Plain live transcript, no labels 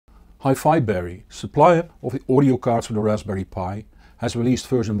HiFiBerry, supplier of audio cards for the Raspberry Pi, has released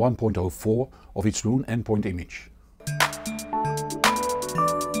version 1.04 of its Roon endpoint image.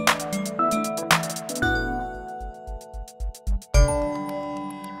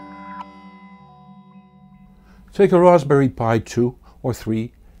 Take a Raspberry Pi 2 or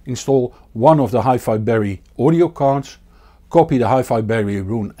 3, install one of the HiFiBerry audio cards, copy the HiFiBerry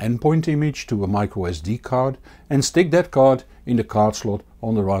Roon endpoint image to a microSD card and stick that card in the card slot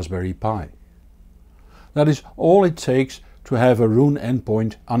on the Raspberry Pi. That is all it takes to have a Roon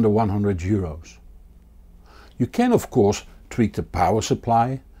endpoint under €100. You can of course tweak the power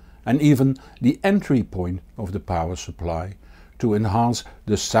supply and even the entry point of the power supply to enhance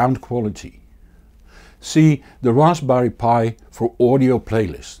the sound quality. See the Raspberry Pi for Audio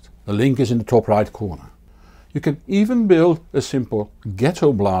playlist, the link is in the top right corner. You can even build a simple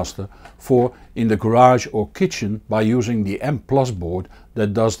ghetto blaster for in the garage or kitchen by using the M Plus board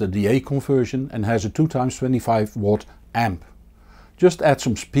that does the DA conversion and has a 2x25 watt amp. Just add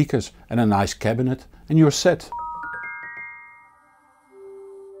some speakers and a nice cabinet and you're set.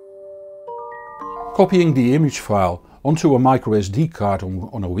 Copying the image file onto a microSD card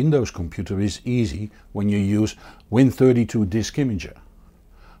on a Windows computer is easy when you use Win32 Disk Imager.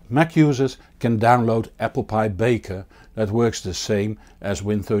 Mac users can download Apple Pi Baker that works the same as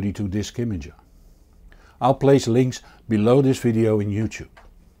Win32 Disk Imager. I'll place links below this video in YouTube.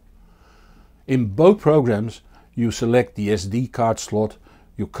 In both programs you select the SD card slot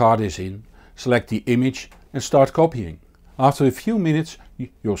your card is in, select the image and start copying. After a few minutes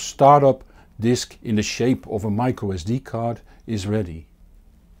your startup disk in the shape of a microSD card is ready.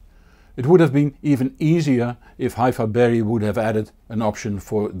 It would have been even easier if HiFiBerry would have added an option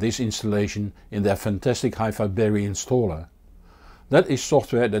for this installation in their fantastic HiFiBerry installer. That is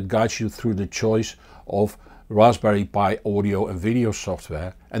software that guides you through the choice of Raspberry Pi audio and video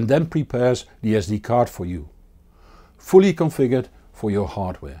software and then prepares the SD card for you, fully configured for your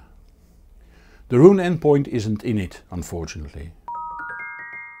hardware. The Roon endpoint isn't in it, unfortunately.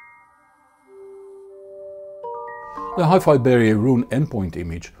 The HiFiBerry Roon endpoint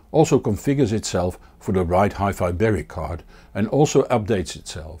image also configures itself for the right HiFiBerry card and also updates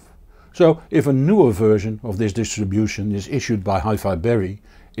itself. So if a newer version of this distribution is issued by HiFiBerry,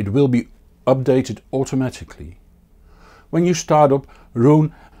 it will be updated automatically. When you start up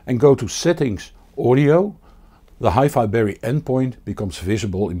Roon and go to Settings Audio, the HiFiBerry endpoint becomes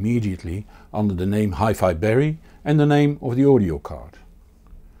visible immediately under the name HiFiBerry and the name of the audio card.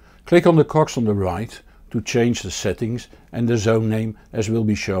 Click on the cogs on the right to change the settings and the zone name as will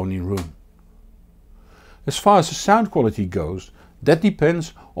be shown in Roon. As far as the sound quality goes, that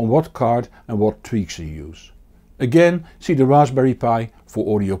depends on what card and what tweaks you use. Again, see the Raspberry Pi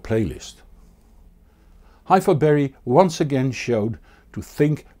for Audio playlist. HiFiBerry once again showed to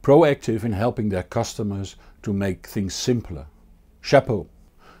think proactive in helping their customers to make things simpler. Chapeau!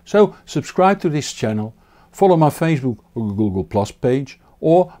 So subscribe to this channel, follow my Facebook or Google Plus page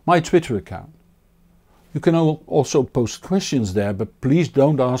or my Twitter account. You can also post questions there, but please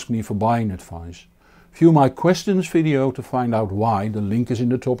don't ask me for buying advice. View my questions video to find out why, the link is in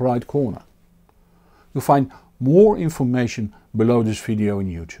the top right corner. You'll find more information below this video in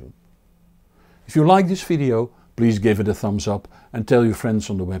YouTube. If you like this video, please give it a thumbs up and tell your friends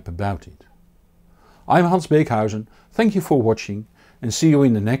on the web about it. I'm Hans Beekhuyzen, thank you for watching and see you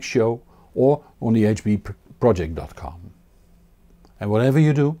in the next show or on the hbproject.com. And whatever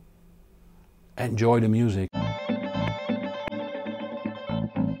you do, enjoy the music.